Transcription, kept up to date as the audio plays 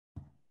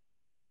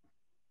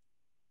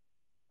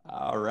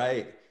All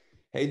right.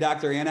 Hey,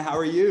 Dr. Anna, how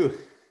are you?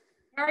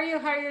 How are you?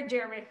 How are you,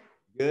 Jeremy?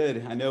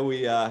 Good. I know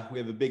we have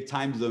a big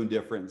time zone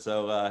difference,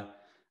 so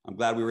I'm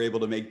glad we were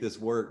able to make this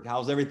work.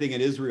 How's everything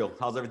in Israel?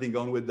 How's everything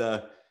going with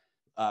the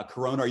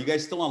Corona? Are you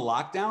guys still on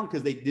lockdown?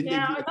 Because they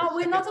Yeah, do like no, a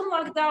we're second. not on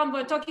lockdown.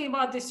 We're talking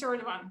about the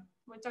third one.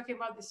 We're talking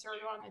about the third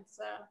one.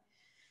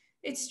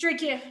 It's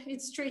tricky.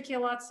 It's tricky.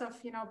 Lots of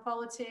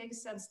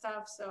politics and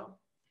stuff. So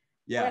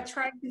we're Yeah,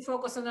 trying to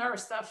focus on our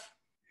stuff.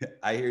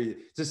 I hear you.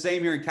 It's the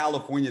same here in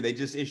California. They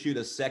just issued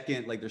a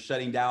second, like they're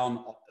shutting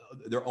down.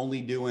 They're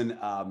only doing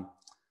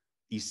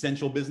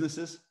essential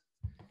businesses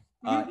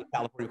in Mhm.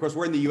 California. Of course,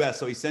 we're in the U.S.,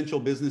 so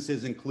essential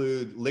businesses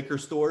include liquor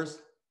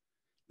stores.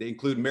 They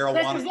include That's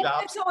marijuana exactly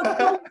shops. so.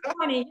 It's always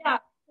funny. Yeah,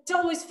 it's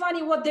always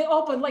funny what they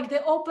open. Like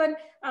they open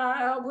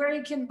where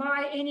you can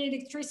buy any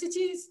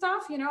electricity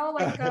stuff.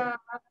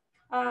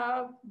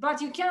 But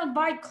you cannot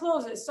buy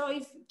clothes. So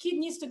if kid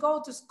needs to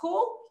go to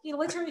school, he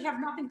literally have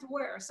nothing to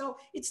wear. So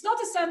it's not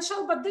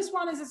essential, but this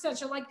one is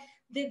essential. Like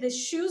the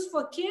shoes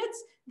for kids,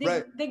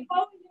 Right, they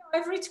go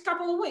every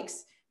couple of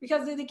weeks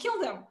because they kill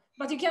them,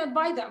 but you cannot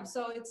buy them.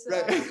 So it's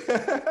right.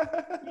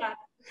 yeah.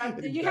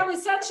 But you have Exactly.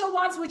 essential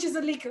ones, which is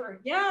a liquor.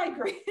 Yeah, I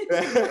agree.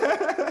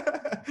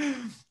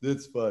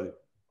 That's funny.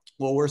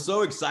 Well, we're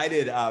so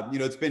excited.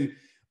 It's been.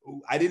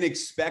 I didn't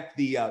expect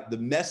the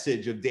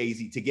message of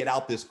Daisy to get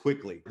out this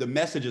quickly. The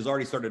message has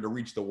already started to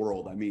reach the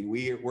world. I mean,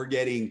 we're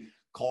getting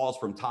calls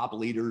from top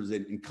leaders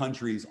in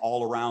countries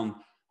all around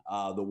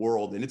the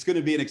world, and it's going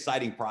to be an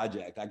exciting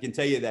project. I can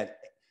tell you that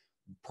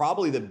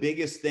probably the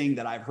biggest thing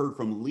that I've heard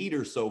from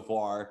leaders so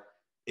far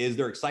is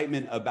their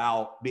excitement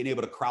about being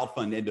able to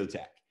crowdfund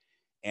Endotech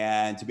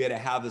and to be able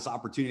to have this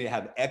opportunity to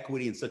have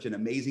equity in such an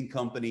amazing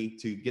company,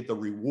 to get the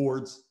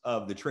rewards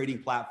of the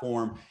trading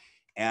platform.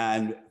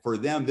 And for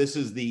them, this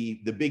is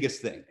the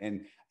biggest thing.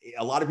 And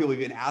a lot of people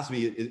even ask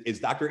me, is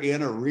Dr.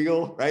 Anna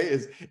real, right?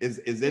 Is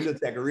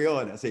Endotech real?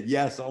 And I said,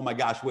 yes. Oh my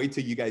gosh, wait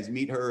till you guys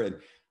meet her. And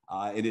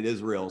it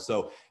is real.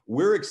 So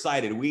we're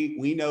excited.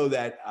 We know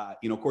that,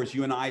 of course,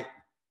 you and I,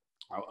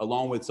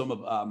 along with some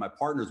of my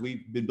partners,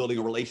 we've been building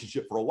a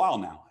relationship for a while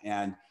now.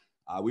 And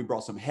we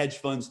brought some hedge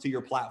funds to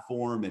your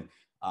platform. And,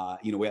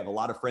 we have a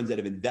lot of friends that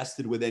have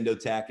invested with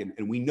Endotech,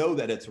 and we know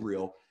that it's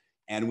real.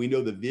 And we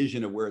know the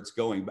vision of where it's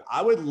going. But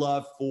I would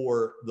love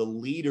for the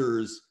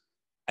leaders,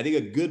 I think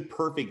a good,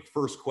 perfect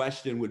first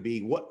question would be,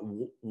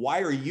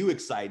 why are you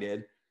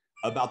excited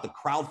about the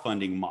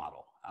crowdfunding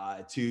model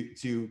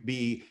to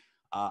be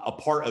a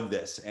part of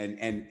this?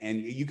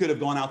 And you could have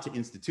gone out to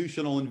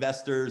institutional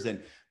investors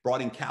and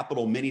brought in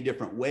capital many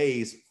different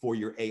ways for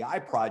your AI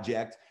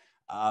project.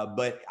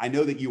 But I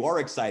know that you are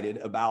excited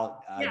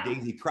about Yeah.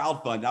 Daisy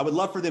Crowdfund. I would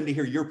love for them to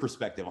hear your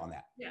perspective on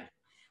that. Yeah.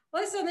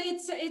 Listen,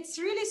 it's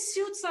really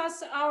suits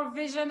us our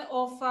vision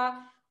of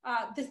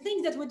the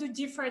thing that we do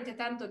different at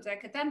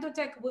Endotech. At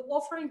Endotech, we're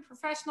offering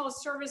professional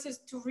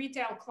services to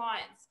retail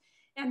clients,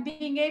 and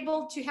being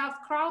able to have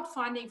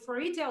crowdfunding for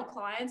retail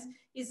clients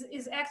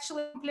is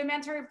actually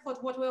complementary for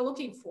what we're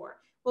looking for.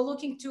 We're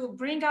looking to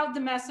bring out the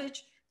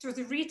message to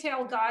the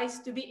retail guys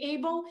to be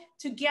able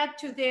to get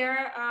to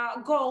their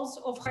goals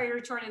of high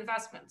return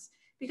investments.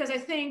 Because I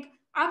think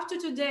up to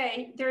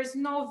today, there is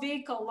no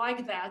vehicle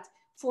like that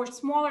for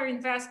smaller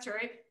investor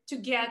to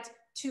get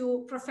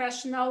to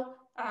professional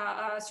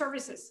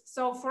services.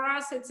 So for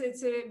us,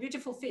 it's a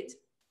beautiful fit.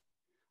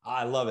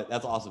 I love it.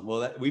 That's awesome.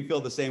 Well, we feel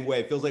the same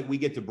way. It feels like we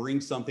get to bring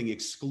something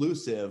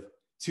exclusive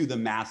to the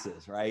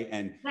masses, right?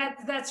 And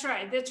that's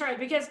right. That's right.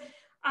 Because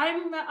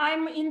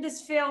I'm in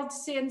this field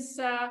since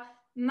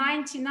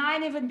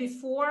 99, even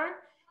before.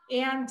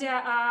 And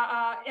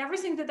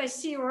everything that I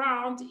see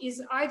around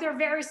is either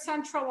very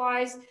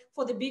centralized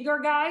for the bigger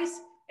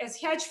guys as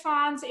hedge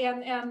funds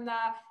and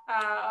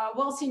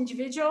wealthy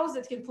individuals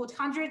that can put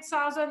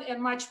 100,000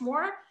 and much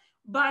more.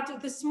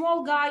 But the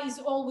small guy is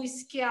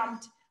always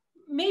scammed,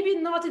 maybe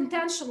not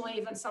intentionally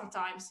even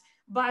sometimes,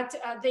 but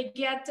they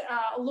get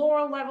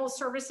lower level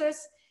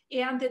services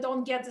and they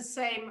don't get the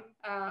same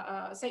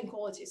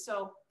quality.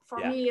 So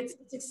for yeah, me, it's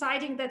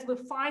exciting that we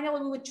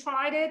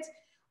tried it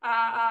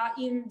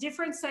in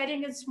different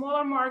settings in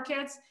smaller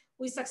markets.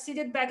 We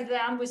succeeded back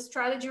then with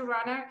Strategy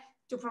Runner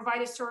to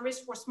provide a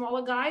service for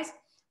smaller guys,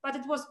 but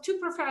it was too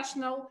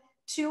professional,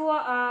 too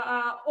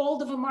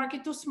old of a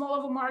market, too small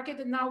of a market,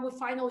 and now we're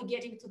finally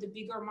getting to the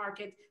bigger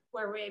market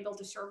where we're able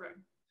to serve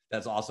them.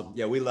 that's awesome.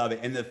 Yeah, we love it.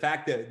 And the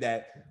fact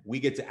that we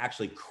get to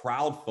actually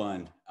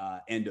crowdfund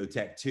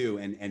Endotech too,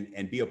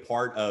 and be a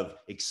part of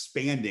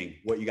expanding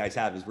what you guys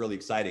have is really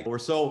exciting. We're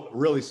so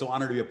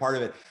honored to be a part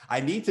of it.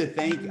 I need to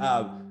thank,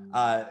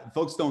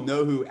 folks don't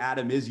know who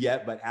Adam is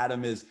yet, but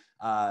Adam is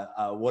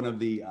one of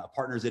the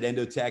partners at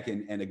Endotech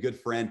and a good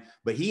friend,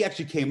 but he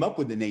actually came up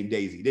with the name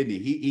Daisy, didn't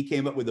he? He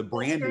came up with the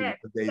branding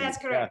of Daisy. That's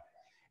correct.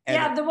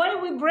 Yeah. Yeah, the way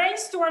we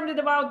brainstormed it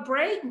about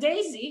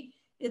Daisy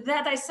is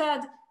that I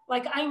said,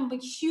 like, I'm a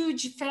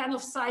huge fan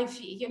of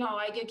sci-fi. You know,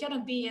 like you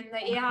cannot be in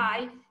the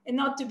AI and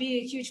not to be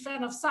a huge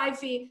fan of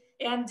sci-fi.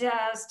 And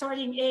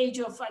starting age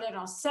of, I don't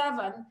know,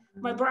 7,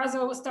 my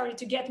brother started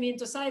to get me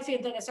into sci-fi,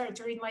 and then I started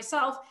to read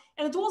myself.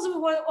 And it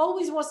was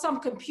always was some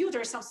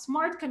computer, some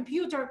smart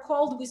computer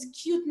called with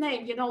cute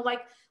name, you know,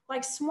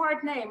 like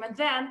smart name. And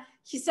then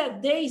he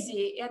said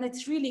Daisy, and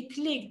it's really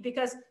clicked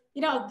because,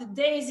 you know, the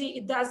Daisy,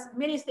 it does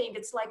many things.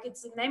 It's like,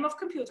 it's the name of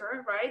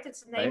computer, right?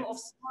 It's the name of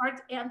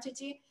smart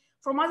entity.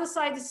 From other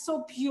side, it's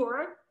so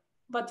pure.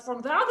 But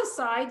from the other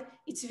side,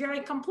 it's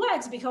very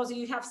complex because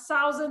you have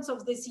thousands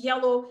of these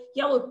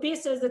yellow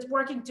pieces that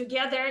working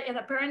together, and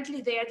apparently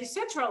they are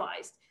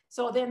decentralized,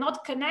 so they're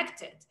not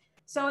connected.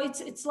 So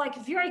it's like a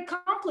very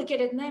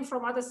complicated name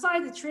from other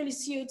side. It really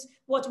suits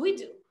what we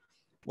do.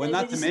 Well,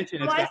 not to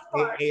mention it's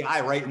got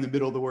AI right in the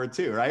middle of the word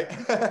too, right?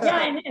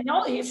 Yeah, and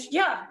all,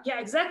 yeah,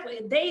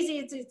 exactly. Daisy,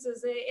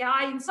 it's the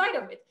AI inside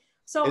of it.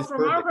 So it's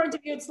from our point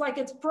of view, it's like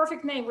it's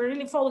perfect name. We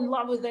really fall in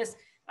love with this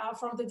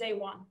from the day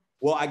one.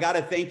 Well, I got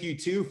to thank you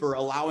too for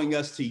allowing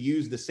us to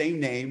use the same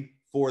name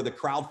for the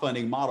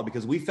crowdfunding model,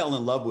 because we fell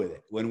in love with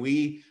it. When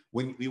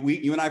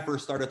you and I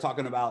first started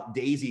talking about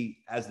Daisy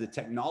as the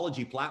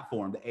technology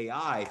platform, the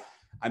AI,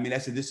 I mean, I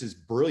said, this is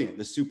brilliant,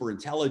 the super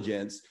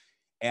intelligence.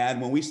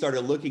 And when we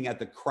started looking at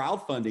the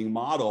crowdfunding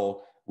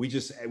model, we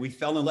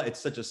fell in love.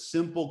 It's such a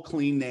simple,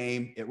 clean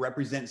name. It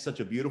represents such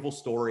a beautiful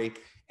story,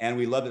 and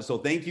we love it. So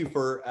thank you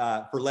for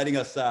letting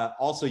us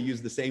also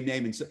use the same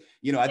name. And so,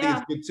 you know, I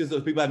think it's good so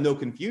people have no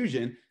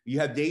confusion. You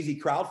have Daisy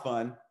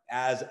Crowdfund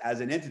as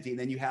an entity, and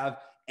then you have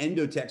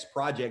Endotech's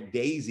project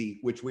Daisy,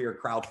 which we are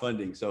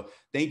crowdfunding. So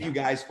thank you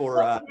guys for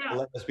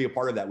letting us be a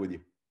part of that with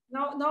you.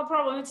 No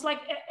problem. It's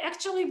like,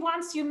 actually,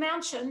 once you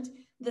mentioned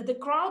that the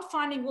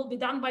crowdfunding will be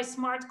done by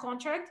smart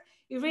contract,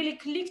 it really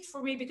clicked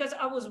for me, because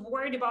I was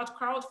worried about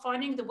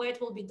crowdfunding, the way it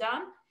will be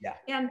done. Yeah.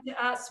 And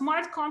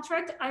smart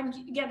contract, I'm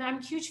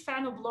a huge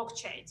fan of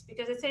blockchains,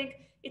 because I think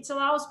it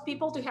allows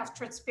people to have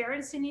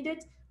transparency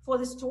needed for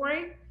the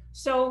story.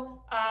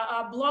 So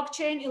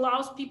blockchain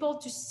allows people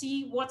to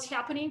see what's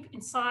happening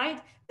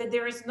inside, that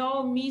there is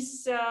no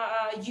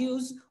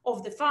misuse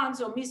of the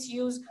funds or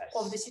misuse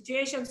of the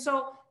situation.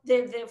 So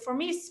for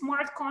me,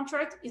 smart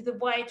contract is the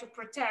way to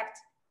protect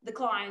the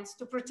clients,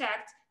 to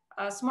protect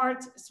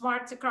smart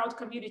crowd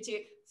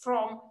community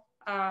from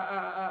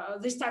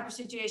this type of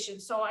situation.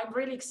 So I'm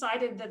really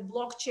excited that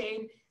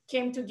blockchain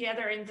came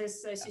together in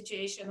this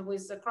situation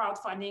with the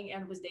crowdfunding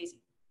and with Daisy.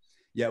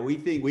 Yeah,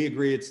 we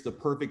agree it's the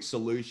perfect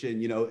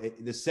solution. You know,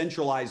 the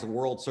centralized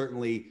world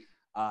certainly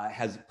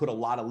has put a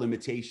lot of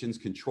limitations,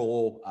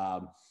 control.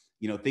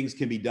 You know, things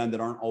can be done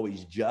that aren't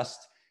always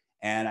just.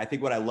 And I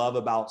think what I love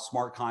about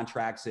smart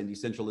contracts and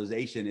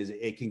decentralization is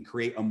it can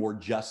create a more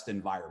just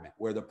environment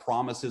where the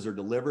promises are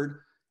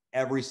delivered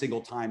every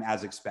single time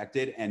as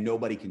expected, and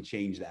nobody can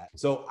change that.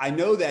 So I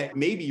know that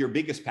maybe your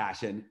biggest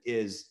passion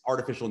is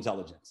artificial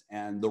intelligence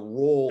and the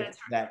role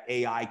that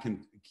AI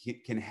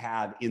can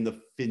have in the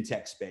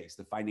fintech space,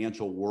 the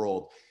financial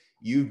world.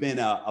 You've been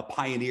a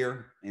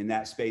pioneer in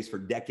that space for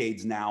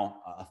decades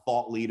now, a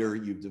thought leader.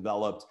 You've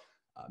developed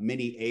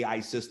many AI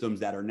systems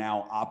that are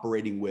now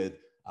operating with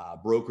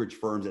brokerage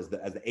firms as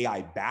the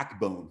AI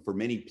backbone for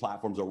many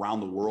platforms around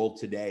the world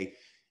today.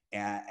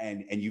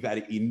 And you've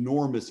had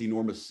enormous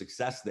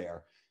success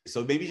there.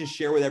 So maybe just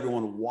share with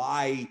everyone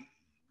why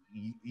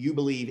you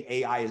believe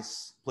AI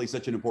plays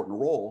such an important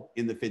role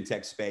in the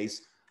fintech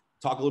space.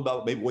 Talk a little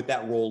about maybe what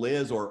that role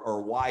is,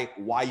 or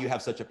why you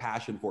have such a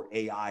passion for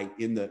AI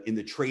in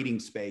the trading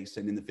space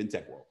and in the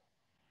fintech world.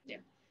 Yeah,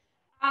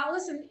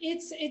 listen,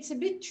 it's a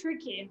bit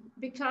tricky,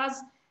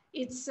 because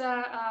it's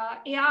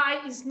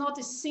AI is not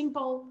a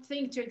simple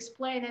thing to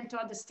explain and to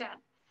understand.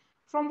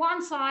 From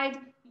one side,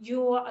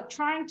 you are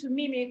trying to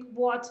mimic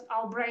what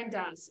our brain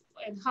does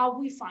and how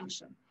we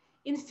function.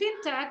 In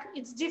fintech,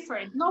 it's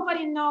different.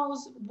 Nobody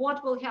knows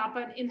what will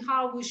happen and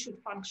how we should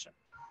function.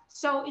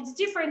 So it's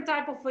different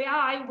type of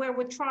AI where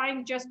we're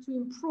trying just to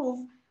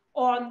improve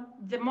on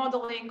the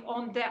modeling,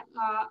 on the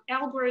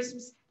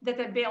algorithms that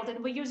are built,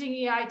 and we're using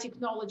AI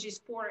technologies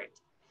for it.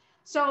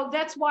 So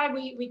that's why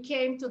we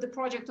came to the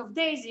project of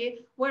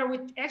Daisy, where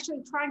we're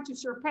actually trying to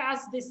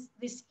surpass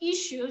these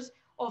issues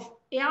of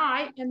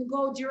AI and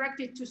go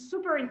directly to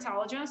super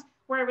intelligence,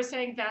 where we're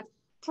saying that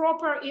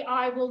proper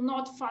AI will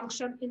not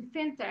function in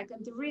fintech.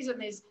 And the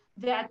reason is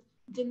that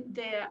the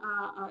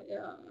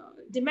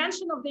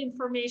dimension of the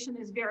information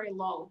is very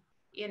low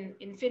in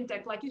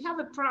fintech. Like, you have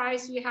a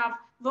price, you have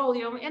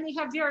volume, and you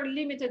have very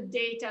limited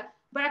data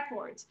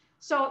backwards.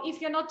 So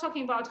if you're not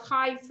talking about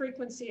high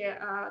frequency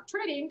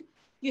trading,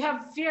 you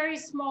have very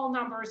small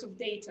numbers of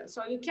data.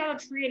 So you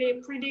cannot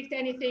really predict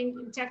anything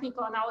in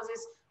technical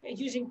analysis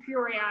using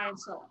pure AI and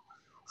so on.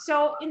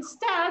 So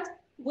instead,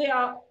 we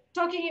are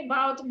talking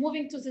about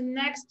moving to the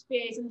next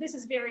phase. And this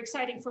is very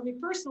exciting for me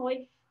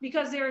personally,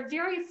 because there are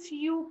very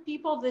few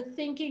people that are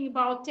thinking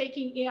about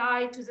taking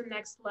AI to the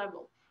next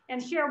level.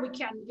 And here we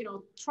can,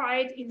 try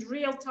it in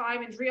real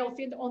time, in real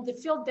field, on the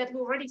field that we're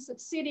already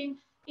succeeding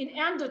in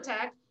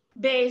Endotech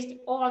based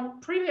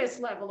on previous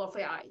level of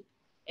AI.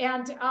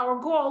 And our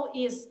goal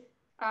is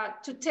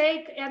to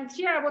take, and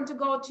here I want to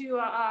go to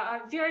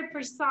a very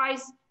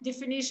precise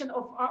definition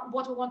of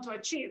what we want to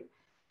achieve.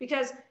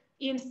 Because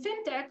in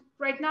fintech,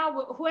 right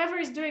now, whoever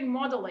is doing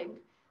modeling,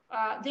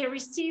 they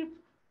receive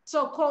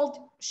so-called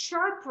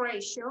Sharpe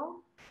ratio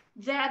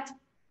that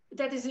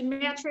is a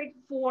metric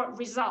for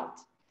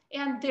result.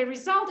 And the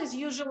result is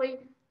usually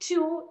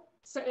 2,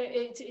 so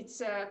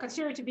it's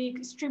considered to be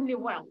extremely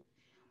well.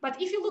 But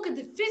if you look at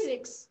the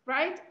physics,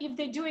 right, if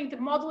they're doing the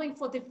modeling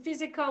for the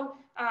physical,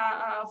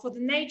 for the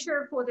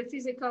nature, for the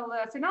physical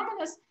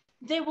phenomena,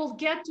 they will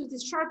get to the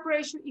Sharpe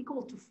ratio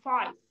equal to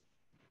 5.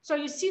 So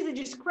you see the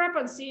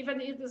discrepancy,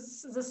 even it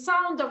is the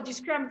sound of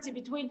discrepancy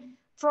between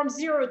from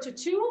 0 to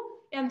 2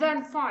 and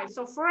then 5.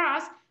 So for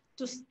us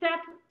to step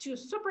to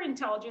super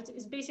intelligence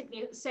is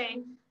basically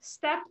saying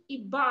step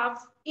above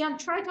and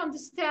try to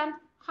understand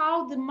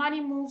how the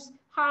money moves,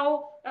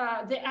 how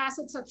the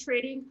assets are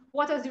trading,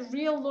 what is the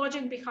real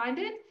logic behind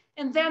it.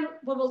 And then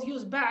we will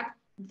use back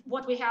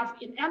what we have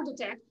in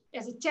Endotech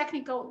as a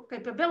technical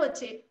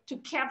capability to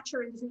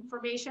capture this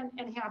information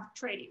and have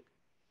trading.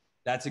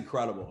 That's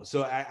incredible.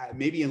 So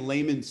maybe in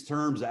layman's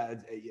terms, I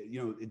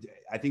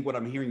think what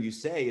I'm hearing you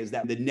say is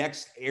that the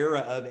next era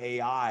of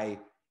AI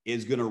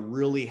is going to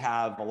really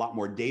have a lot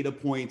more data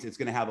points. It's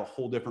going to have a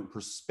whole different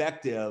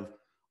perspective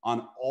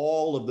on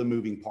all of the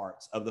moving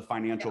parts of the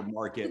financial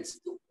markets.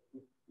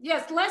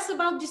 Yes, less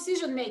about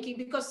decision-making,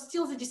 because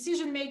still the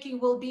decision-making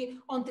will be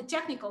on the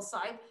technical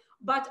side,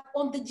 but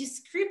on the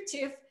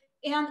descriptive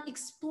and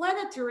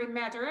explanatory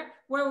matter,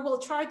 where we will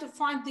try to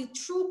find the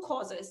true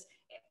causes,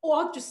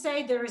 or to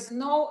say there is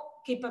no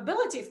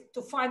capability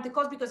to find the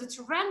cause because it's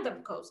a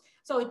random cause.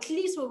 So at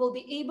least we will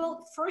be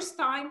able, first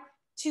time,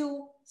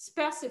 to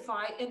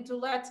specify and to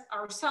let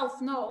ourselves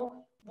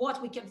know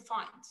what we can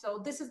find. So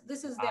this is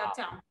the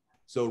attempt.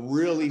 So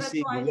really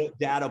seeing what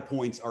data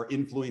points are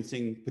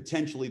influencing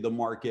potentially the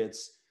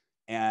markets.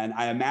 And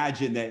I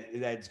imagine that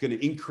that's going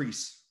to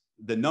increase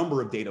the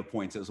number of data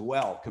points as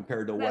well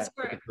compared to That's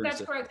correct.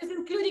 That's correct. It's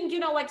including,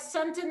 like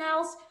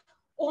sentinels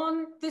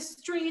on the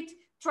street,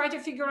 try to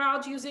figure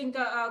out using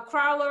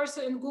crawlers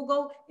and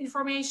Google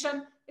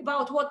information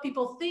about what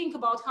people think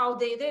about how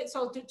they did.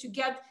 So to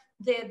get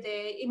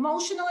the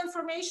emotional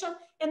information,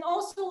 and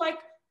also like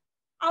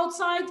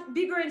outside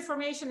bigger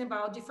information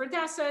about different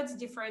assets,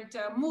 different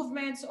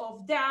movements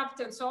of debt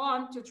and so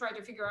on, to try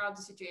to figure out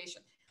the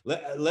situation.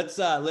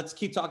 Let's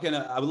keep talking.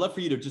 I would love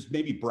for you to just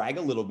maybe brag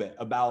a little bit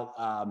about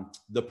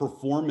the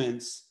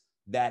performance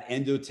that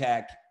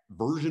Endotech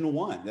version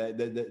 1,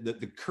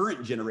 the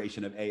current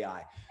generation of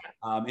AI.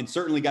 And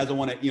certainly, guys, I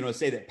want to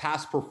say that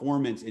past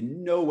performance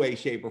in no way,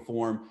 shape, or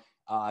form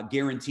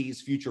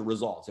guarantees future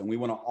results. And we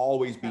want to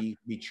always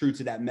be true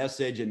to that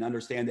message and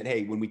understand that,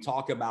 hey, when we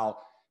talk about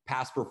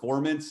past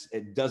performance,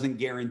 it doesn't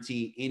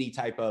guarantee any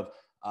type of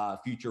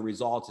future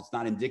results. It's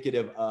not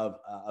indicative of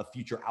a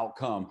future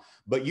outcome.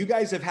 But you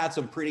guys have had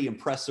some pretty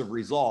impressive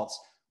results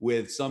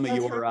with some of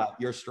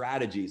your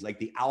strategies, like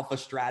the alpha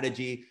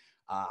strategy.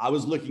 I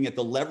was looking at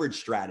the leverage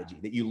strategy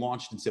that you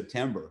launched in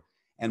September.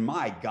 And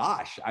my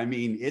gosh, I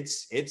mean,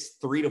 it's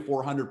 300 to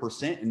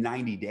 400% in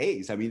 90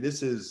 days. I mean,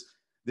 this is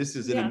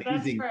an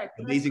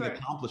amazing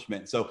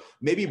accomplishment. So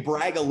maybe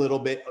brag a little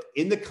bit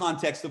in the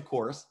context, of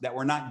course, that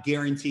we're not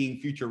guaranteeing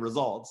future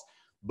results,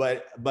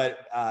 but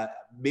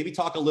maybe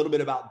talk a little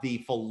bit about the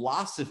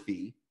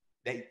philosophy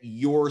that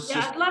your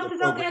system. I'd love to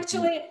talk.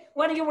 Actually,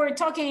 when you were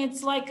talking,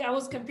 it's like I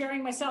was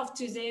comparing myself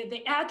to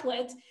the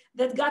athlete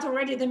that got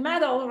already the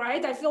medal,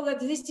 right? I feel that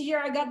this year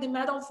I got the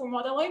medal for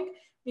modeling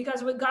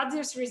because we got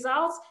these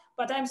results,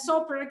 but I'm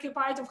so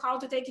preoccupied of how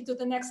to take it to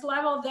the next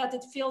level that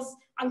it feels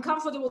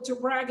uncomfortable to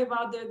brag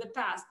about the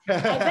past. I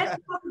better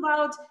talk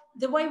about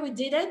the way we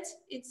did it.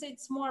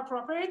 It's more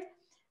appropriate.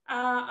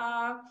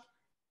 Our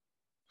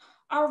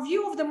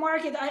view of the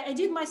market, I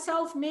did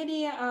myself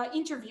many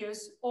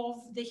interviews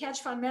of the hedge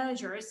fund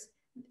managers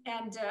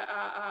and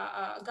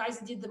guys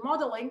did the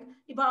modeling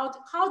about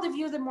how they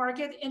view the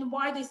market and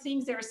why they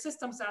think their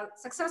systems are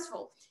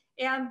successful.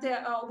 And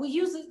we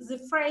use the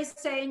phrase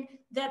saying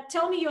that,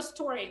 tell me your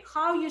story,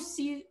 how you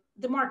see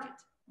the market.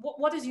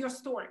 What is your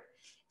story?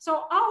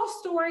 So our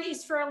story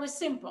is fairly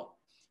simple.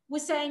 We're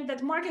saying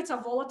that markets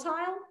are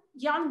volatile,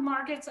 young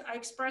markets are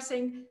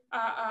expressing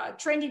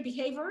trendy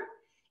behavior,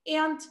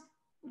 and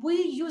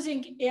we,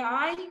 using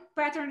AI,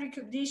 pattern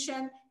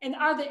recognition, and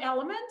other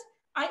elements,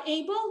 are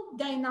able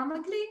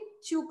dynamically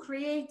to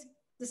create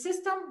the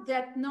system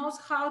that knows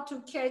how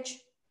to catch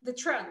the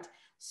trend.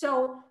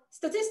 So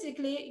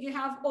statistically, you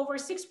have over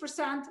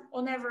 6%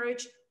 on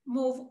average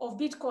move of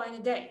Bitcoin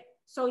a day.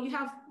 So you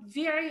have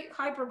very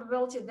high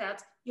probability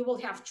that you will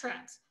have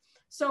trends.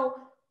 So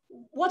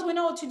what we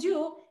know to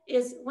do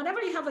is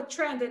whenever you have a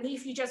trend, and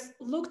if you just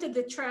looked at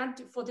the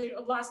trend for the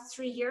last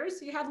 3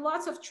 years, you had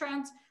lots of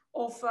trends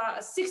of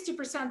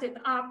 60% and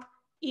up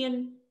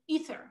in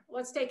Ether.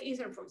 Let's take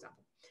Ether, for example.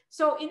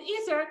 So in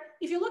Ether,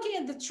 if you're looking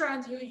at the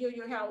trend,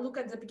 you have look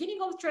at the beginning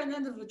of the trend,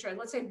 end of the trend,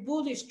 let's say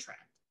bullish trend,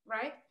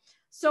 right?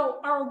 So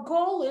our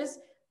goal is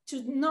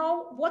to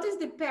know what is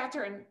the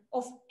pattern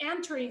of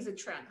entering the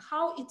trend,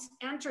 how it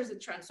enters the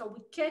trend. So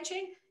we're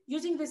catching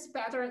using this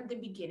pattern at the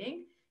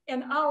beginning.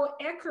 And our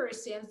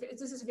accuracy, and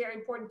this is a very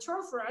important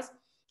term for us,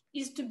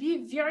 is to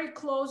be very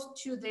close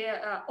to the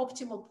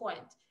optimal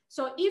point.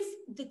 So if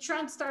the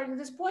trend starting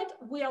this point,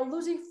 we are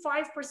losing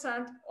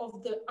 5%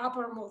 of the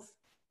upper move,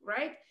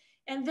 right?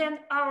 And then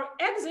our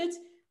exit,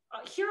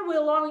 here we're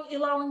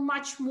allowing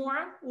much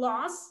more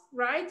loss,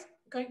 right?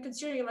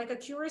 Considering like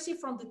accuracy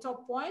from the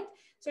top point.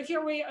 So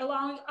here we're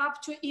allowing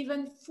up to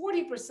even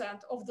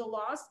 40% of the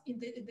loss in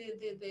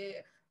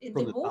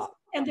the move. Top.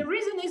 And the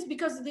reason is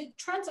because the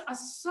trends are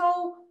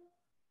so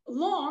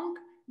long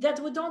that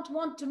we don't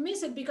want to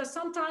miss it, because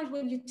sometimes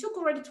when you took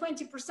already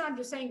 20%,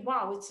 you're saying,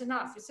 wow, it's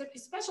enough.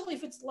 Especially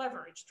if it's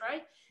leveraged,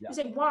 right? Yeah. You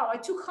say, wow, I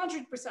took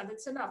 100%,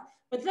 it's enough.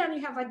 But then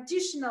you have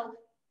additional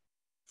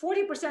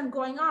 40%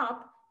 going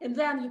up, and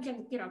then you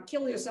can,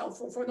 kill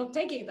yourself for not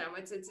taking them.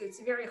 It's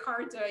very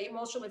hard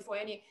emotionally for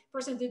any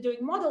person to doing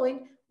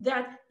modeling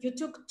that you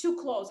took too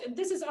close. And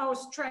this is our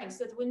strength,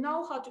 that we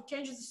know how to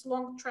catch these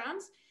long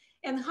trends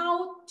and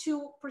how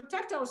to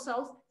protect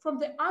ourselves from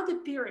the other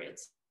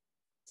periods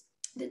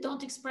that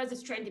don't express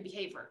this trendy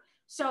behavior.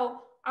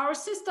 So our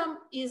system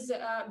is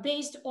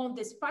based on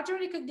this pattern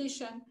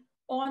recognition,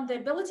 on the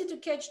ability to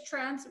catch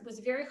trends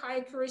with very high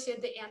accuracy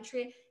at the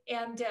entry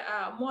and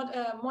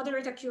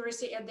moderate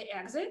accuracy at the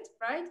exit,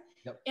 right?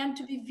 Yep. And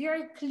to be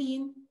very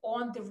clean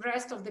on the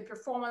rest of the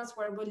performance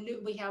where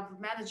we have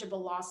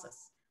manageable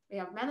losses. We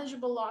have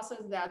manageable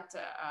losses that,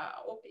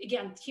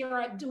 again, here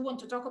I do want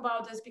to talk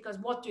about this because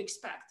what to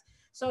expect.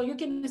 So you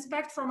can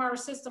expect from our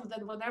system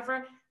that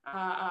whenever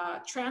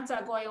trends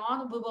are going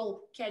on, we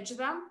will catch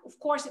them. Of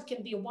course, it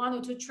can be 1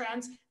 or 2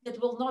 trends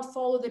that will not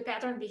follow the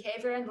pattern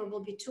behavior and we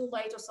will be too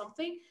late or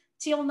something.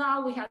 Till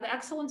now, we had an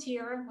excellent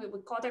year.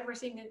 We caught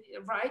everything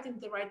right in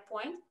the right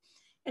point.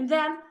 And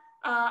then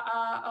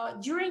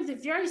during the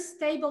very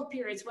stable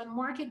periods when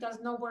market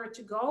doesn't know where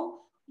to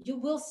go, you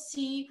will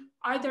see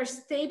either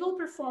stable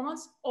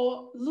performance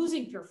or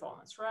losing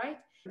performance, right?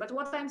 But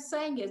what I'm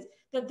saying is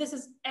that this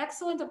is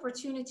excellent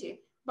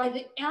opportunity. By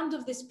the end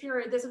of this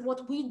period, this is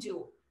what we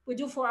do. We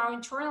do for our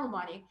internal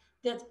money,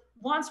 that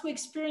once we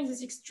experience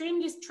these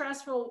extremely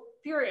stressful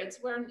periods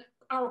where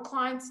our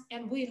clients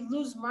and we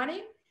lose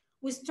money,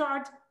 we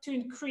start to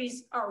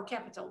increase our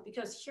capital,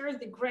 because here are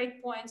the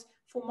great points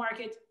for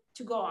market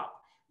to go up.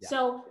 Yeah.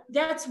 So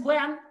that's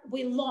when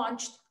we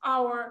launched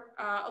our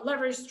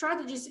leverage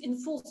strategies in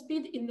full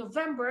speed in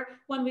November,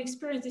 when we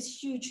experienced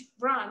this huge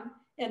run.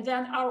 And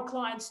then our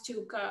clients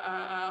took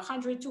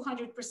 100,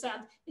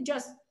 200% in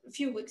just a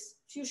few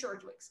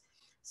short weeks.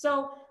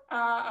 So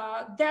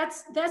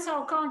that's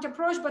our current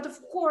approach. But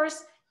of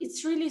course,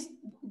 it's really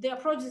the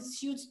approach that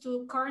suits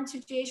to current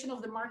situation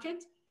of the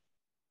market.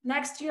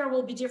 Next year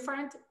will be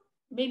different.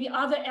 Maybe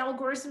other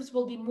algorithms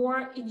will be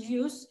more in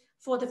use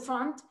for the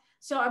fund.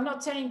 So I'm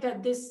not saying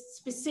that this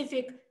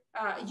specific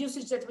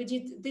usage that we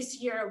did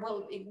this year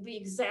will be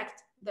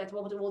exact that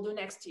what we'll do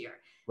next year.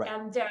 Right.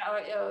 And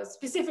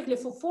specifically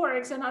for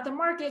Forex and other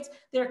markets,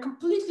 there are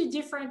completely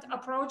different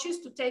approaches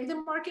to take the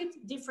market,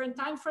 different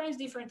timeframes,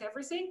 different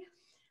everything.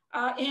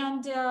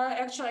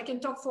 Actually, I can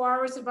talk for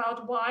hours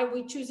about why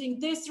we're choosing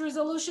this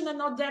resolution and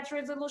not that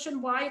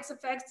resolution, why it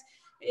affects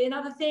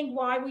another thing,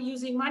 why we're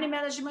using money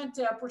management,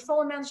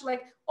 portfolio management,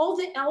 like all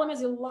the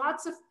elements, and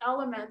lots of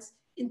elements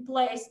in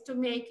place to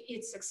make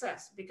it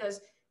success.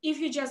 Because if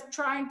you're just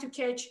trying to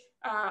catch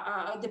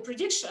the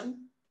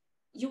prediction,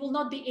 you will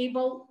not be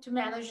able to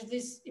manage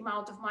this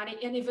amount of money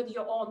and even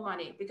your own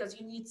money, because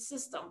you need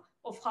system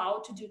of how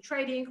to do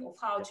trading, of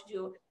how to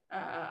do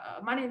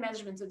money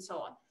management and so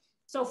on.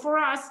 So for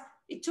us,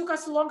 it took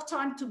us a long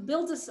time to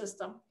build a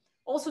system,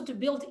 also to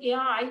build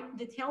AI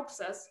that helps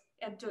us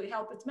and to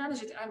help it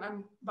manage it.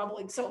 I'm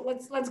bubbling. So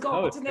let's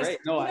go to this. Great.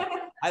 No,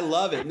 I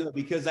love it. No,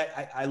 because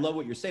I love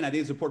what you're saying. I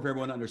think it's important for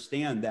everyone to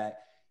understand that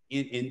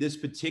in this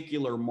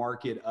particular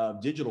market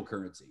of digital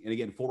currency, and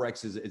again,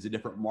 Forex is a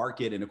different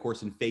market. And of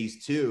course, in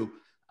phase 2,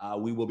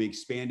 we will be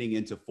expanding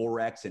into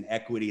Forex and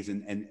equities,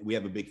 and we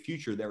have a big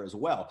future there as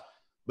well.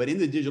 But in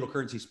the digital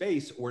currency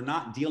space, we're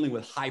not dealing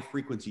with high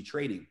frequency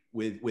trading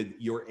with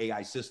your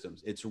AI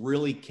systems. It's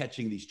really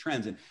catching these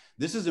trends. And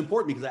this is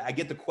important because I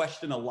get the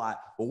question a lot,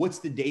 well, what's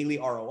the daily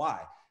ROI?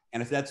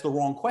 And if that's the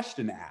wrong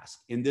question to ask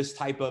in this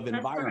type of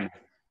environment,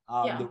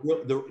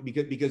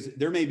 because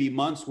there may be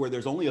months where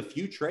there's only a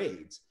few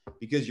trades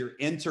because you're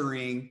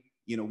entering,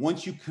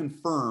 once you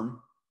confirm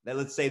that,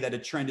 let's say that a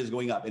trend is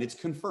going up and it's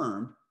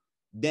confirmed,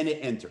 then it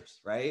enters,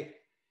 right?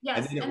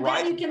 Yes, and then, and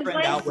then you can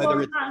wait out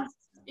whether it's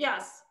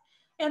yes.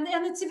 And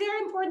it's a very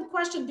important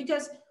question,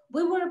 because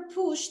we were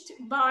pushed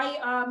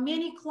by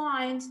many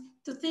clients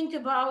to think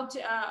about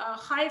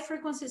high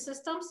frequency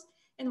systems.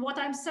 And what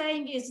I'm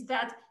saying is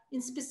that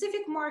in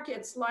specific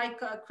markets like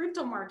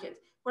crypto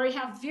market, where you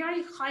have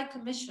very high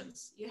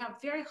commissions, you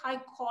have very high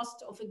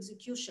cost of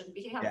execution,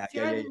 you have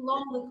very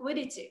low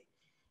liquidity,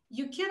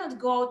 you cannot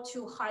go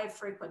to high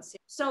frequency.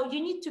 So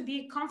you need to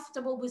be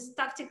comfortable with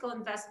tactical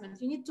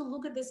investment. You need to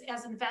look at this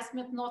as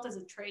investment, not as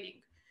a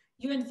trading.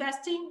 You're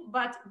investing,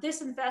 but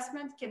this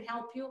investment can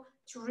help you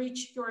to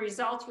reach your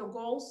result, your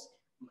goals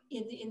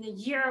in a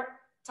year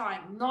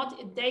time,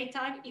 not a day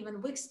time,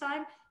 even weeks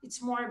time.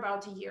 It's more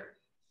about a year.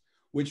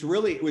 Which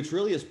really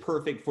is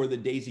perfect for the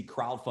Daisy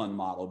crowdfund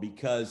model,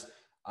 because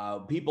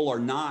people are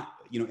not,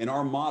 in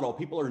our model,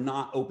 people are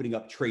not opening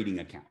up trading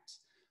accounts.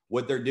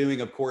 What they're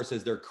doing, of course,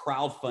 is they're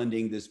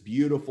crowdfunding this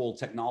beautiful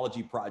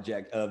technology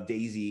project of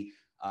Daisy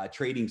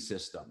trading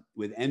system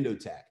with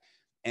Endotech.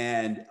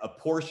 And a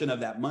portion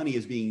of that money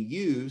is being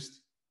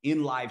used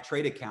in live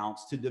trade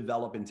accounts to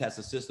develop and test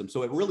the system.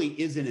 So it really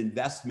is an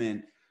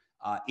investment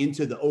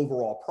into the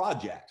overall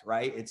project,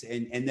 right?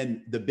 And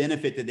then the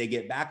benefit that they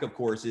get back, of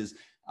course, is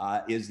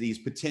these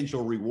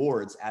potential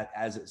rewards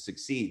as it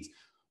succeeds.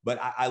 But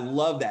I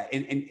love that.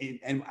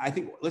 And I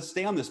think let's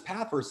stay on this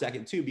path for a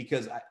second too,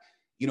 because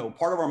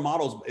part of our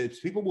models is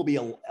people will be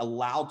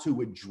allowed to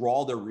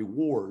withdraw their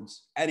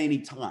rewards at any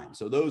time.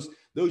 So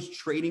those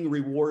trading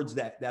rewards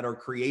that are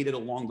created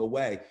along the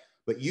way.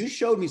 But you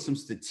showed me some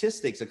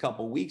statistics a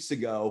couple of weeks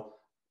ago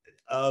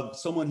of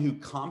someone who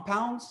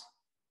compounds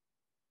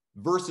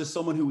versus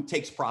someone who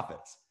takes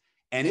profits.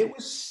 And it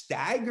was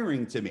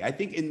staggering to me. I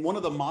think in one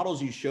of the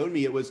models you showed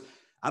me, it was,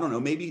 I don't know,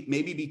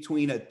 maybe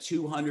between a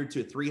 200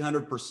 to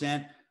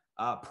 300%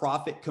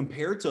 profit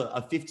compared to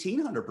a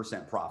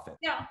 1,500% profit.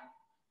 Yeah,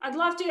 I'd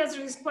love to answer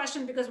this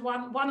question because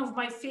one of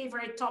my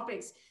favorite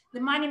topics,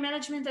 the money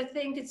management, I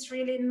think it's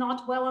really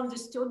not well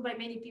understood by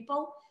many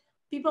people.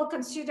 People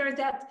consider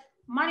that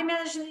money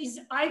management is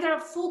either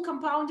full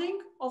compounding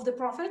of the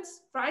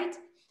profits, right?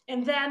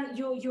 And then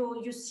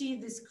you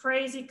see these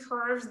crazy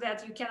curves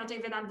that you cannot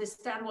even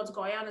understand what's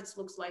going on. It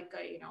looks like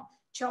a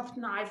chopped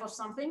knife or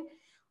something.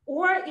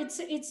 Or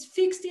it's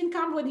fixed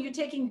income when you're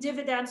taking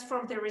dividends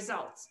from the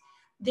results.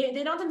 They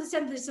don't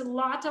understand there's a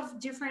lot of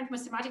different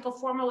mathematical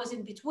formulas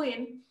in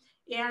between.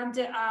 And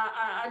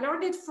I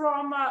learned it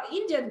from an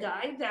Indian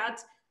guy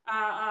that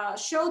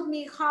showed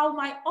me how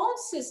my own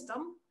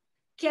system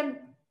can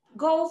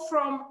go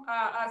from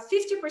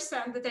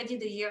 50% that I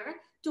did a year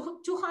to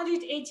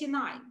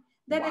 289.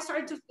 Then wow. I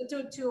started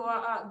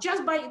to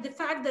just by the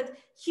fact that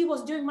he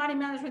was doing money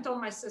management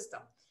on my system.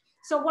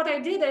 So what I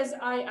did is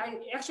I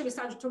actually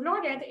started to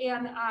learn it,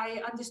 and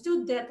I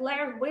understood that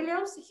Larry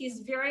Williams, his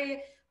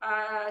very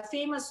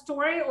famous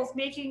story of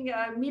making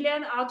 $1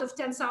 million out of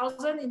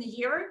 10,000 in a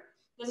year,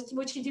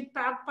 which he did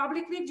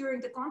publicly during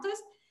the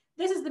contest.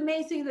 This is the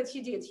main thing that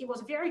he did. He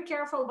was very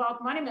careful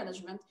about money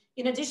management,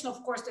 in addition,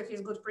 of course, to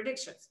his good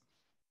predictions.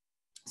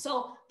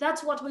 So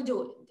that's what we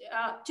do.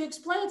 To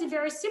explain it in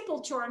very simple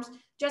terms,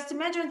 just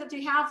imagine that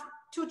you have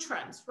two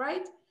trends,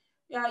 right?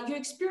 You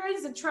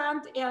experience the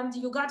trend and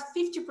you got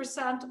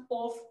 50%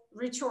 of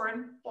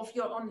return of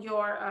on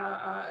your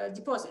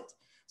deposit.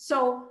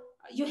 So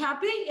you're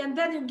happy, and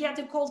then you get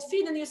a cold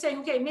feet and you're saying,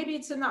 okay, maybe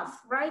it's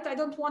enough, right? I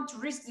don't want to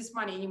risk this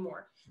money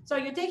anymore. So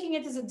you're taking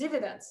it as a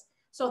dividends.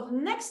 So the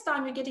next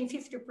time you're getting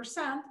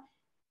 50%,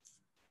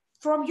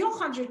 from your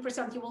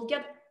 100%, you will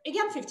get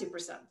again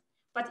 50%.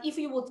 But if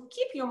you would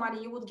keep your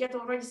money, you would get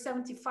already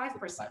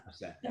 75%.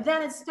 Yeah. And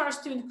then it starts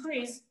to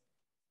increase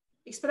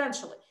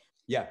exponentially.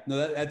 Yeah,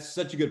 no, that's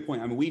such a good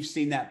point. I mean, we've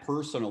seen that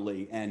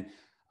personally, and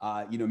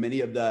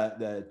many of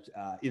the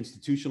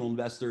institutional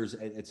investors,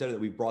 et cetera,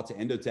 that we've brought to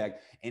Endotech,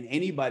 and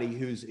anybody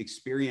who's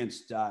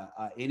experienced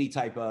any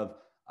type of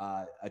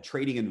a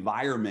trading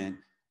environment,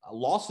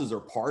 losses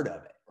are part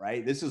of it,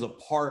 right? This is a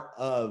part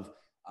of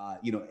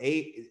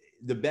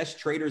the best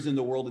traders in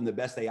the world and the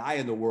best AI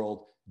in the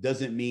world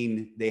doesn't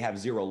mean they have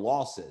zero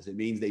losses. It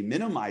means they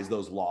minimize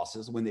those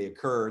losses when they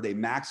occur. They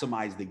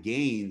maximize the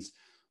gains,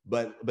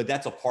 but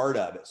that's a part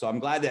of it. So I'm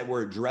glad that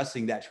we're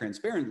addressing that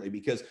transparently,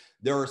 because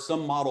there are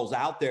some models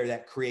out there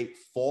that create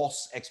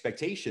false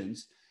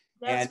expectations.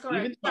 That's and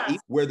correct. Even yes.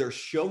 Where they're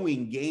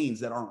showing gains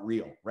that aren't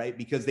real, right?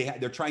 Because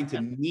they're trying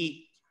to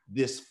meet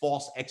this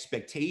false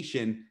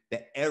expectation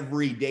that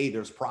every day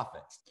there's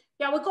profits.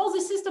 Yeah, we call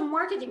this system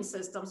marketing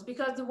systems,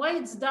 because the way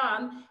it's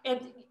done, and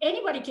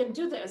anybody can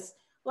do this.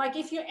 Like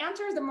if you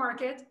enter the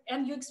market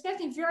and you're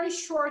expecting very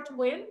short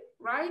win,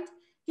 right?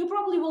 You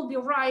probably will be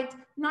right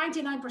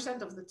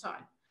 99% of the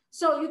time.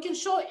 So you can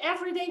show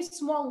everyday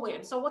small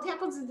win. So what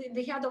happens in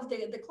the head of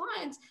the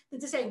clients,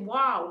 that they say,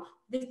 wow,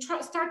 they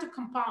start to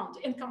compound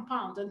and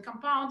compound and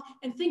compound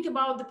and think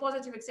about the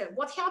positive extent.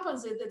 What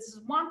happens is that this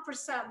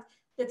 1%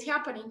 that's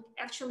happening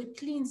actually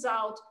cleans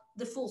out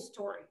the full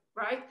story,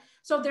 right?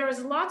 So there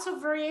is lots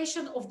of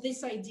variation of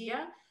this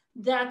idea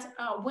that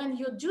when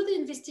you do the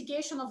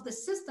investigation of the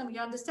system,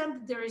 you understand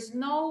that there is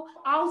no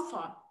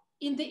alpha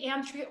in the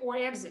entry or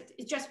exit.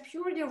 It's just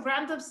purely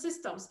random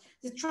systems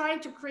that try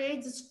to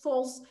create these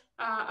false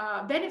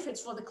benefits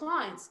for the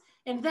clients.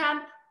 And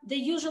then they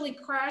usually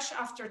crash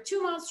after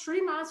 2 months,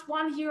 3 months,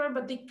 1 year,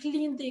 but they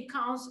clean the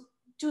accounts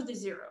to the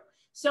zero.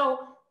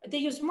 So they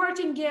use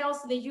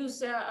martingales, they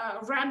use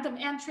random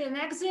entry and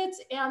exits,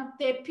 and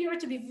they appear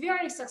to be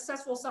very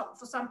successful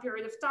for some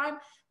period of time.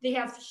 They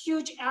have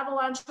huge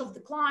avalanche of the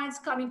clients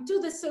coming to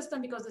the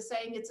system because they're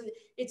saying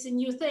it's a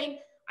new thing.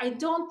 I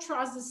don't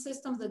trust the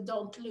systems that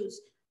don't lose.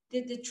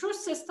 The true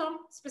system,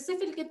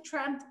 specifically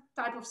trend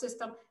type of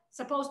system,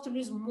 supposed to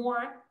lose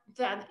more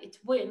than it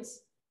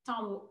wins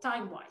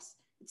time-wise.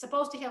 It's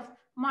supposed to have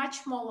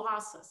much more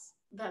losses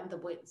than the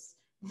wins.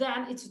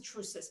 Then it's a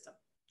true system.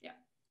 Yeah.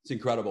 It's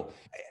incredible.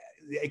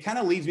 It kind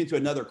of leads me to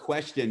another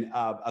question,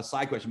 a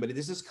side question, but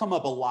this has come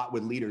up a lot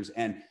with leaders,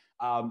 and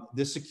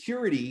the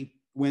security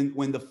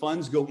when the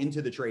funds go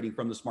into the trading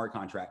from the smart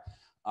contract.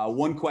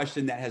 One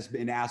question that has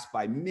been asked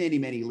by many,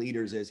 many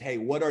leaders is, hey,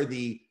 what are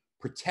the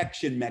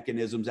protection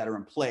mechanisms that are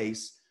in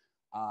place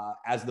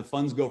as the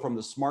funds go from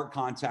the smart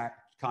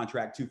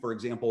contract to, for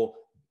example,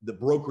 the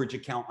brokerage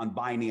account on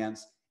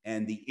Binance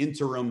and the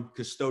interim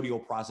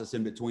custodial process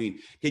in between?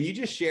 Can you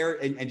just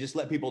share and just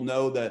let people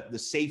know the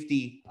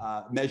safety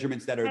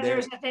measurements that are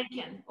there?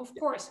 Of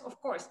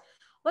course.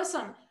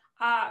 Listen,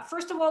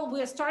 first of all,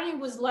 we're starting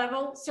with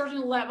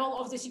certain level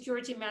of the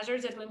security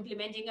measures that we're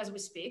implementing as we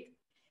speak.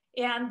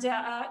 And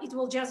it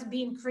will just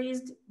be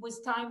increased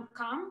with time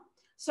come.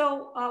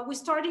 So we're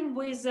starting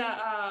with,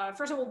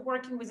 first of all,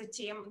 working with a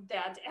team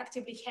that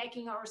actively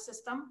hacking our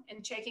system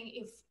and checking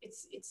if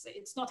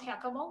it's not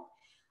hackable.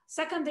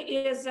 Second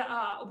is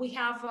we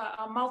have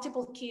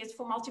multiple keys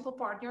for multiple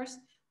partners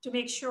to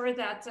make sure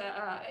that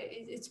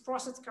it's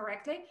processed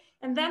correctly.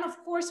 And then, of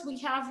course, we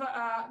have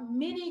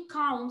many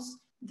accounts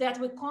that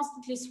we're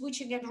constantly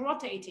switching and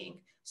rotating.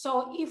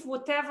 So if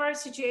whatever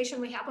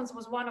situation happens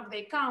with one of the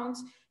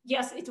accounts,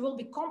 yes, it will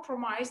be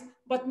compromised,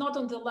 but not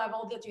on the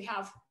level that you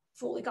have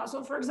full accounts.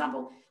 So for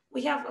example,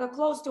 we have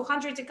close to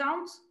 100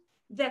 accounts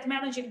that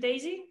managing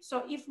Daisy.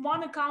 So if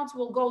one account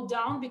will go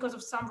down because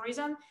of some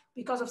reason,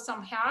 because of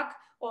some hack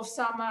or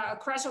some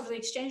crash of the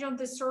exchange on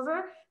this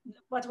server,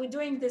 but we're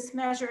doing these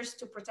measures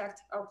to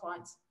protect our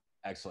clients.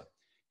 Excellent.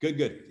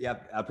 Good. Yeah,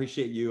 I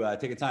appreciate you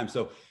taking time.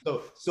 So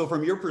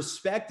from your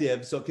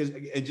perspective,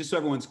 and just so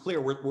everyone's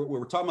clear,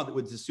 we're talking about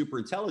with the super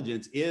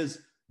intelligence is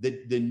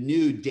the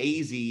new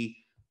Daisy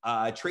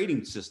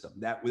trading system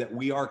that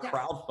we are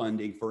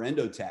crowdfunding for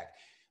Endotech.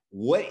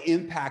 What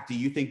impact do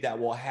you think that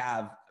will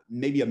have?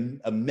 Maybe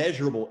a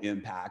measurable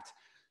impact.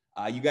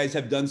 You guys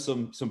have done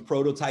some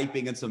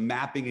prototyping and some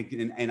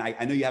mapping, and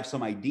I know you have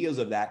some ideas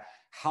of that.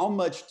 How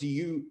much do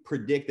you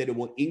predict that it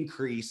will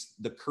increase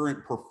the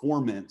current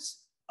performance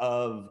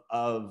of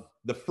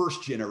the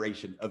first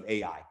generation of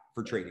AI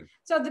for trading?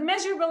 So the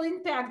measurable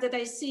impact that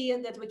I see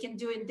and that we can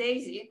do in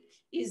Daisy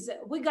is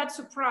we got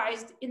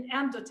surprised in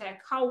Endotech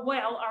how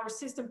well our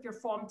system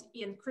performed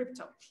in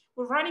crypto.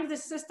 We're running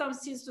this system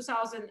since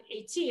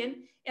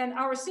 2018, and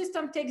our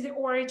system takes the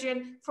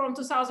origin from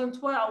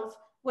 2012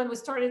 when we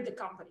started the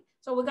company.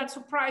 So we got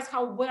surprised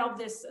how well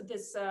this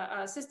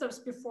systems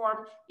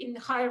perform in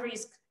high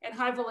risk and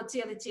high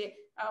volatility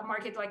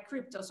market like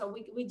crypto. So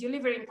we're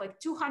delivering like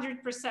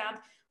 200%.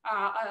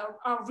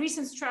 Our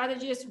recent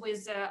strategies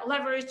with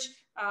leverage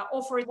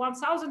offer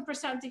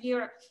 1,000% a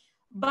year,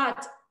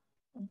 but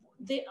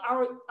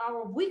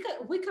our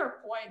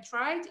weaker point,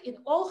 right? In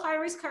all high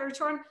risk, high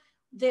return,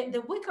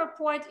 the weaker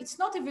point, it's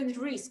not even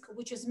risk,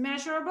 which is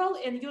measurable,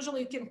 and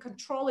usually you can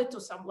control it to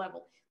some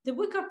level. The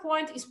weaker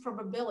point is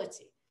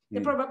probability. The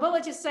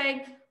probability is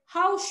saying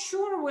how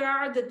sure we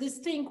are that this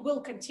thing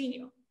will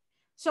continue.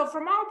 So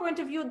from our point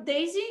of view,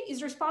 Daisy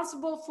is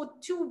responsible for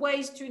two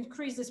ways to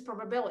increase this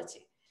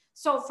probability.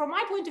 So from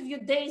my point of view,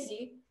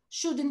 Daisy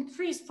should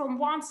increase from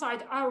one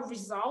side our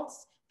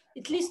results,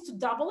 at least to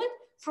double it.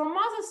 From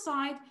other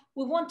side,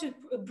 we want to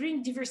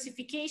bring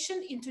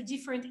diversification into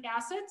different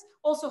assets,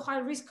 also high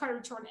risk, high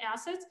return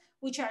assets,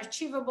 which are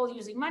achievable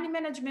using money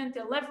management,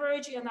 the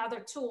leverage, and other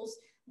tools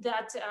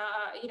that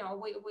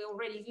we're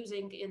already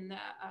using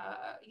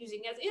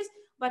using as is,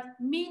 but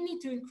mainly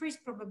to increase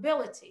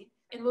probability,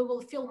 and we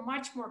will feel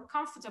much more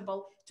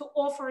comfortable to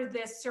offer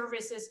these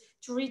services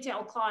to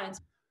retail clients.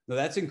 No,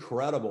 that's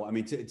incredible. I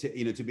mean,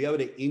 to be able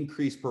to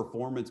increase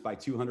performance by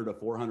 200 to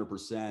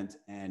 400%,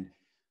 and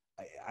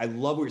I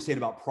love what you're saying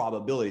about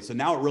probability. So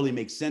now it really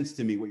makes sense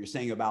to me what you're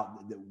saying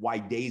about why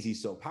Daisy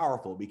is so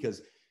powerful,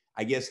 because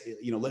I guess,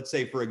 let's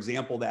say, for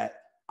example, that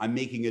I'm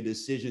making a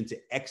decision to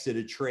exit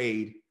a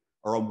trade,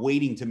 or I'm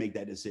waiting to make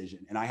that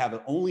decision, and I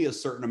have only a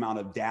certain amount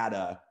of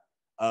data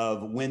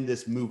of when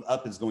this move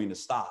up is going to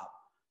stop,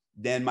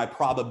 then my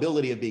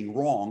probability of being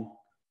wrong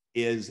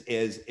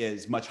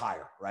is much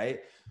higher,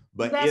 right?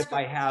 But if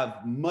I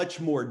have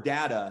much more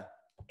data,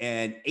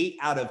 and 8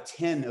 out of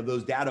 10 of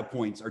those data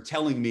points are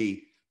telling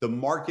me the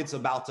market's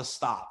about to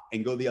stop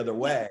and go the other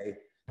way,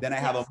 then I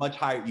have a much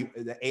higher,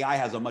 the AI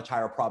has a much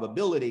higher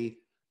probability.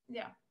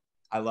 Yeah.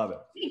 I love it.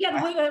 Again,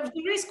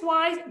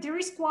 the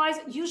risk-wise,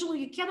 usually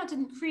you cannot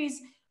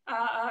increase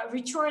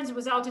returns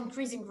without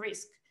increasing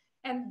risk.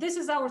 And this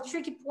is our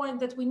tricky point,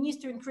 that we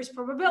need to increase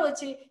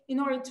probability in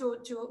order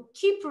to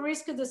keep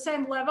risk at the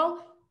same level,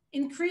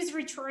 increase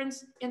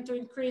returns, and to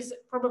increase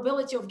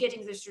probability of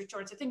getting these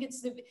returns. I think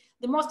it's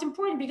the most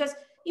important, because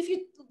if you're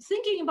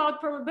thinking about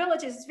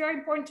probabilities, it's very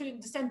important to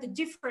understand the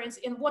difference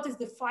in what is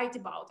the fight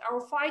about. Our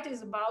fight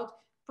is about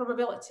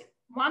probability.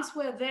 Once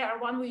we're there,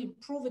 when we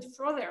improve it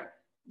further,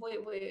 we'll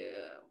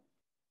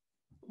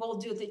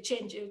do the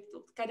change,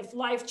 kind of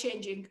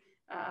life-changing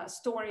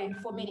story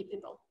for many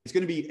people. It's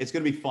going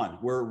to be fun.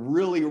 We're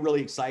really,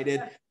 really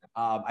excited.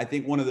 I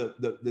think one of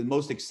the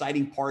most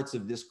exciting parts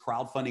of this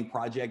crowdfunding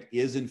project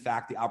is, in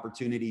fact, the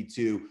opportunity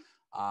to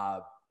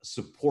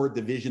support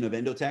the vision of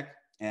Endotech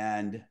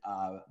and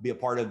be a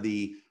part of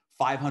the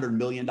 $500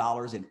 million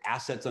in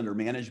assets under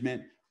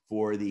management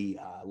for the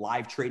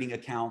live trading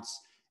accounts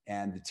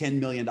and the $10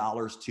 million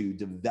to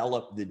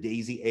develop the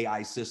Daisy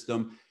AI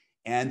system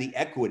and the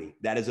equity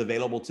that is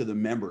available to the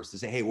members to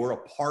say, hey, we're a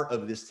part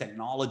of this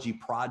technology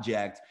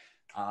project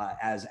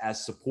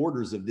as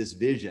supporters of this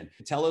vision.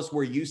 Tell us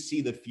where you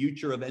see the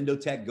future of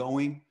Endotech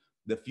going,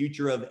 the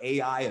future of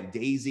AI, of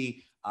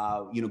Daisy.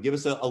 Give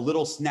us a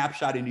little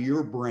snapshot into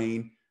your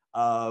brain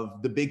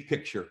of the big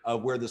picture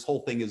of where this whole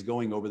thing is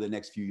going over the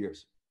next few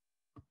years.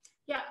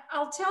 Yeah,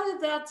 I'll tell you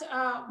that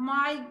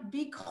my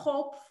big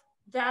hope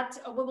that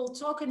we will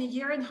talk in a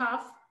year and a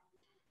half,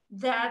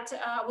 that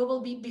we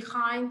will be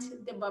behind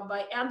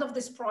by end of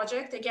this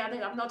project.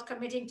 Again, I'm not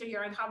committing to a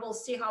year and a half, we'll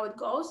see how it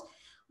goes.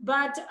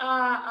 But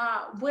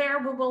where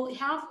we will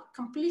have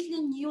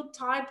completely new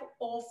type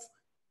of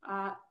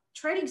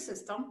trading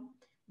system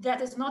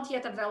that is not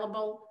yet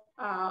available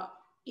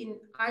in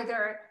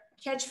either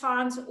hedge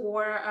funds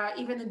or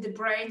even in the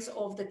brains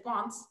of the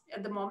quants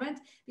at the moment,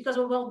 because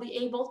we will be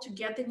able to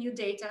get the new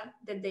data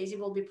that Daisy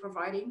will be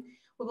providing.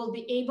 We will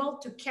be able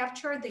to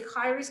capture the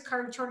high risk, high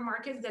return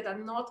markets that are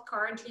not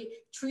currently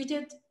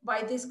treated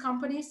by these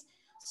companies.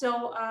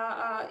 So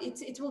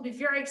it will be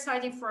very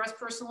exciting for us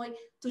personally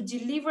to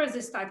deliver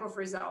this type of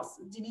results,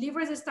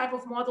 deliver this type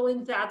of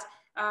modeling that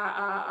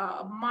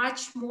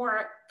much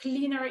more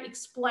cleaner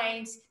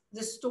explains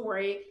the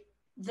story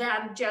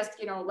than just,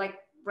 like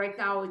right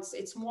now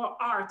it's more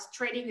art.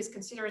 Trading is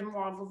considered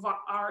more of an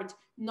art,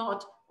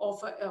 not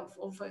of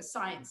a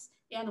science.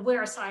 And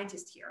we're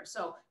scientists here.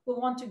 So we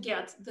want to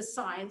get the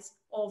science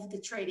of the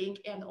trading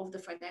and of the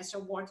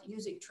financial world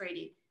using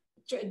trading,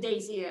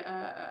 Daisy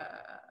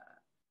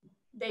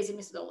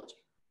methodology.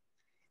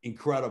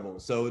 Incredible.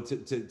 So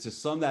to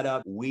sum that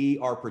up, we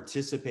are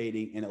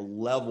participating in a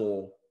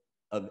level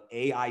of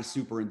AI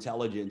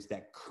superintelligence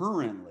that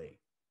currently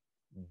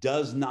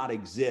does not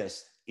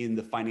exist in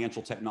the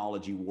financial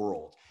technology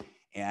world.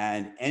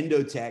 And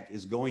Endotech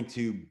is going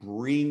to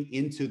bring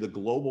into the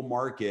global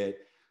market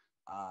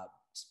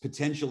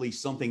potentially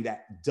something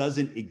that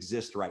doesn't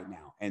exist right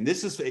now. And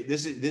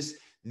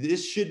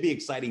this should be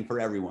exciting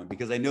for everyone,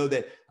 because I know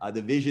that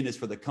the vision is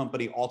for the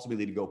company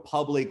ultimately to go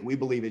public. We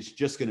believe it's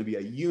just going to be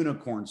a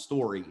unicorn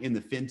story in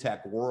the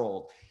fintech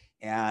world.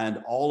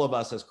 And all of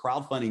us as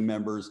crowdfunding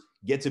members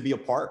get to be a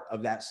part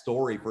of that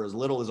story. For as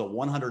little as a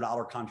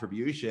 $100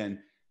 contribution,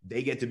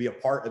 they get to be a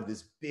part of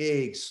this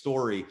big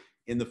story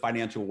in the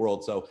financial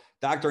world. So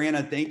Dr.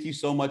 Anna, thank you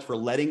so much for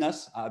letting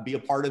us be a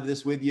part of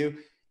this with you.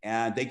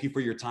 And thank you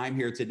for your time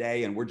here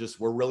today. And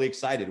we're really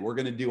excited. We're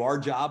going to do our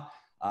job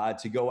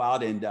to go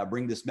out and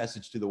bring this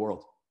message to the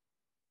world.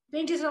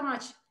 Thank you so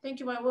much.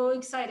 Thank you. We're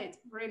excited,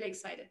 really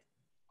excited.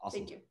 Awesome.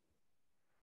 Thank you.